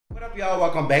What up, y'all?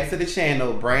 Welcome back to the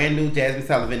channel. Brand new Jazmine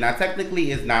Sullivan. Now,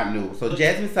 technically, it's not new. So,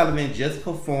 Jazmine Sullivan just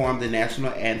performed the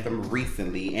national anthem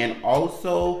recently. And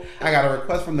also, I got a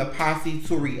request from the posse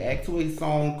to react to a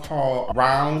song called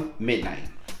Round Midnight.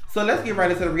 So, let's get right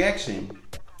into the reaction.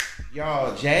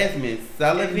 Y'all, Jazmine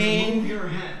Sullivan,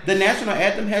 the national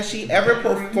anthem. Has she ever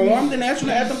performed the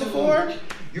national anthem before?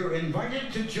 You're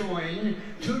invited to join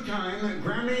two-time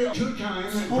Grammy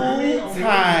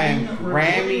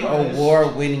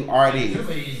Award-winning artist.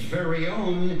 Philly's very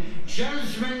own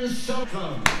Jazmine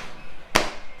Sullivan.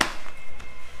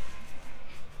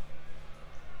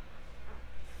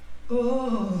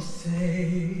 Oh,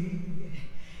 say,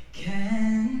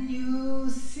 can you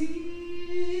see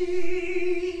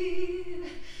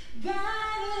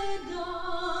that it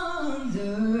dawns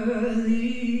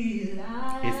early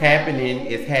light? It's happening.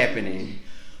 It's happening.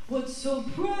 What so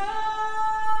proudly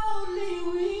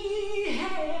we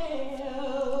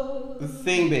hailed.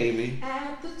 Sing, baby.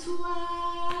 At the twilight's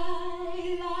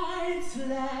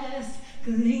last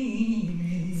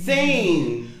gleaming.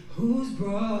 Sing. Whose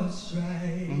broad stripes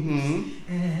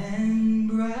and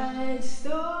bright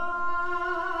stars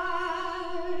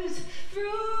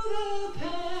through the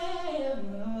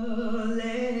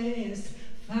perilous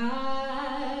fight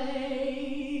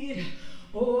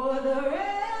o'er the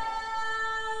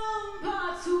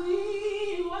ramparts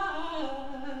we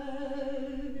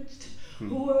watched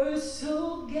were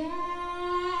so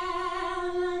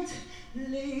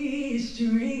gallantly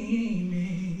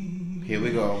streaming. Here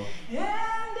we go. And the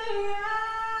rockets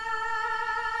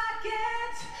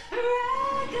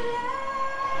reclined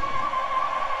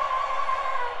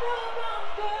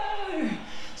above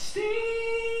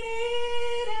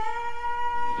stealing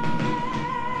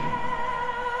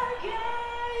air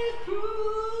gave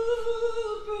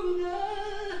proof through the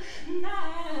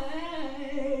night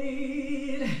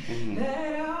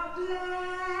that our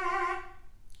flag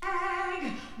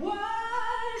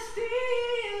was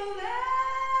still there.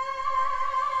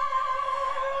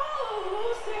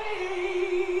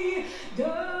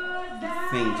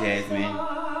 Sing, Jazmine.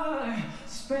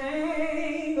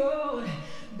 Spangled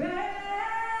banner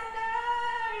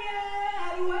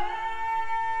yet waves.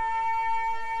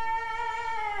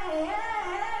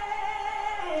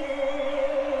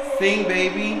 Sing,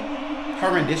 baby.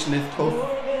 Her rendition is close.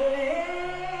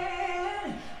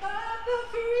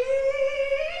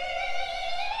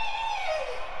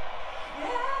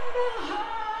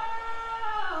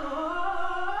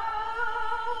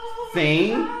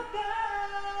 Sing.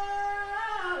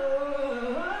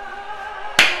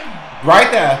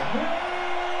 Right there.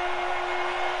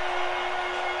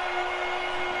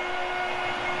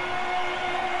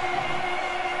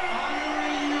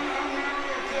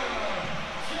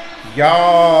 Yo.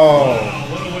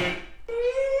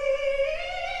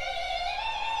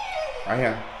 Right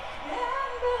here.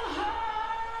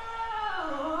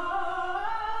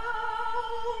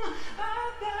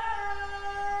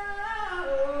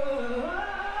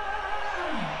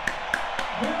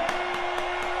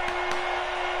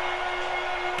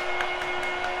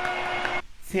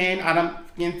 Ten out of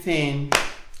 10.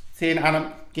 10 out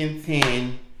of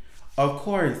 10. Of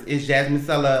course, it's Jazmine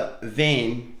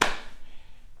Sullivan.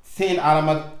 10 out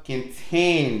of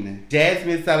 10.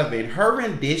 Jazmine Sullivan. Her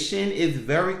rendition is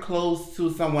very close to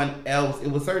someone else.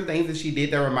 It was certain things that she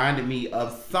did that reminded me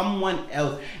of someone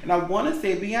else. And I want to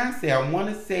say Beyonce. I want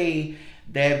to say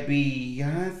that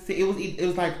Beyonce. It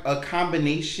was like a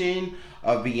combination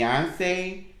of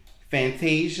Beyonce,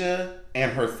 Fantasia,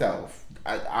 and herself.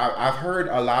 I've heard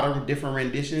a lot of different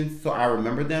renditions, so I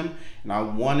remember them, and I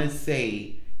want to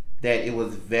say that it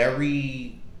was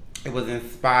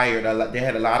inspired. They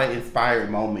had a lot of inspired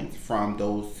moments from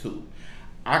those two.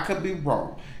 I could be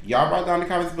wrong. Y'all write down in the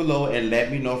comments below and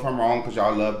let me know if I'm wrong, because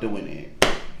y'all love doing it.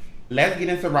 Let's get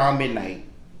into Round Midnight.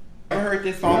 I heard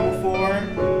this song before.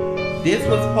 This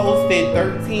was posted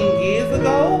 13 years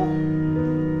ago.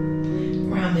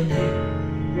 Round Midnight.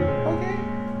 Okay.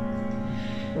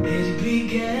 It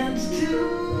begins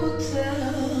to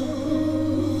tell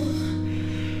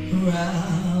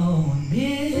round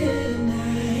midnight.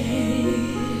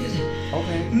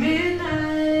 Okay.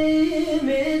 Midnight,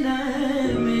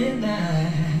 midnight,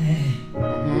 midnight.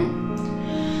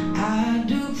 I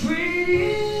do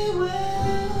pretty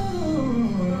well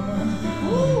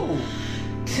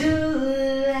till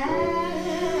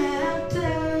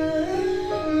after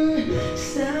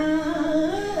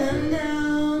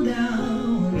sundown, down.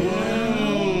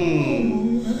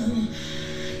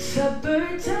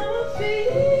 Supper time, I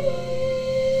feel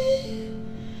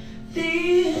the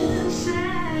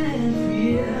inside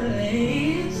feel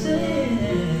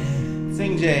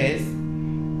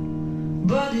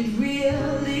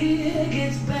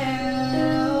gets better.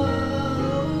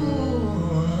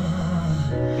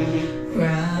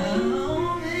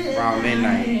 Around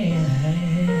midnight.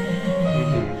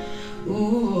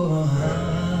 Ooh,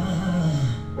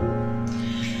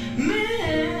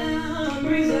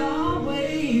 memories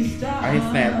always start. I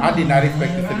snap. I did not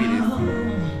expect this to be this.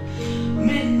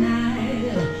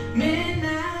 Midnight,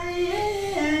 midnight.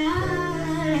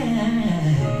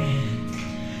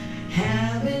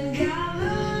 Haven't got the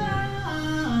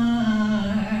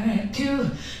heart to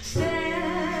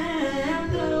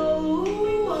stand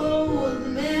those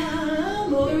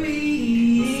memories.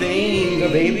 Sing,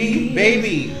 baby,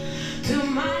 baby. To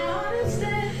my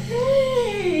understanding,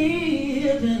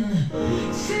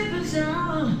 sippers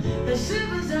on,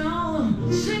 sippers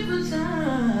on, sippers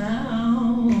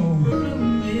on.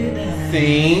 Midnight.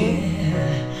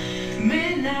 Sing.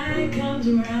 Midnight comes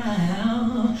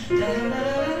around.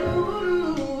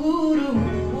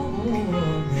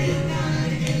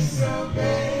 Midnight gets so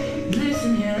bad.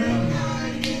 Listen here.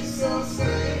 Midnight gets so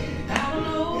sad. I don't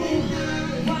know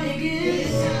why you get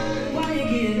so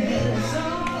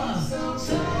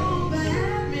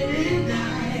bad.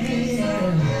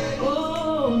 Midnight.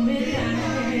 Oh, midnight.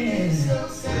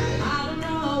 I don't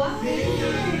know why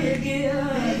you get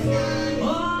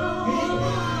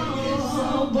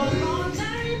one more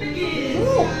time again.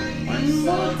 I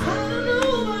don't know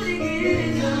why you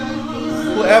get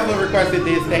Whoever requested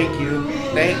this, thank you.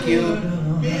 Thank you.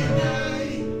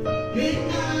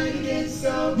 Midnight gets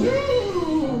so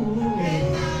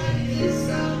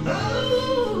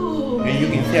oh. And you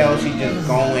can tell she just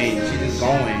going. She just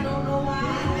going.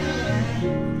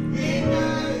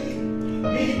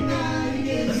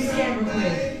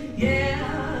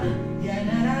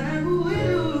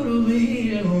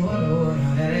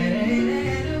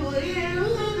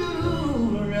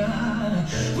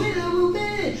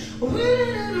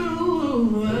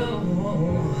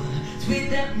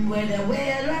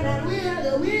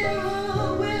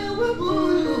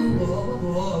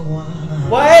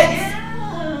 What?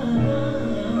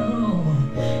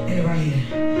 And right here.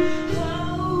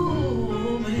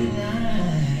 Oh,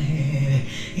 midnight.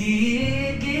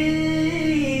 It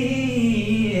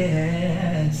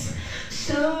gets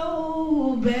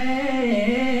so bad.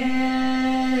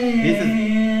 This is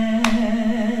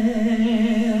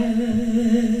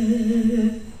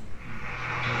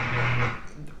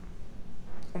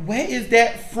where is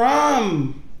that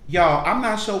from? Y'all, I'm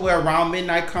not sure where Around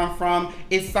Midnight come from.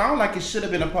 It sounds like it should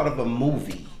have been a part of a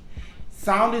movie.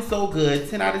 Sounded so good.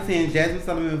 10 out of 10. Jazmine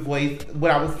Sullivan voice.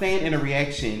 What I was saying in a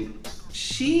reaction,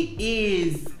 she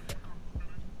is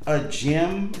a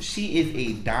gem. She is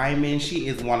a diamond. She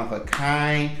is one of a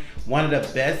kind. One of the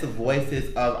best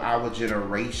voices of our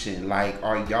generation. Like,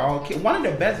 are y'all kidding? One of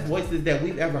the best voices that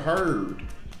we've ever heard.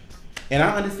 And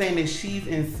I understand that she's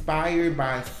inspired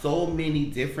by so many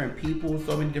different people,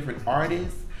 so many different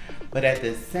artists. But at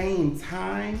the same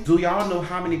time, do y'all know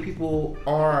how many people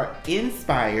are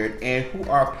inspired and who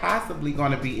are possibly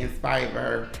going to be inspired by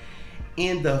her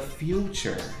in the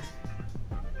future?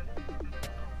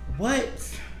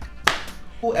 What?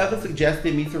 Whoever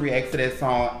suggested me to react to that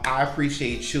song, I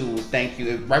appreciate you. Thank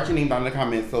you. Write your name down in the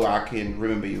comments so I can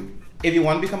remember you. If you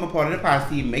want to become a part of the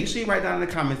posse, make sure you write down in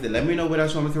the comments and let me know what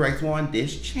else you want me to react to on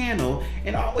this channel.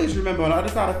 And always remember, on the other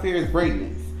side of fear is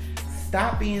greatness.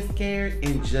 Stop being scared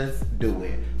and just do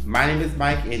it. My name is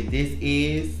Mike and this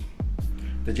is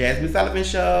The Jazmine Sullivan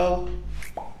Show.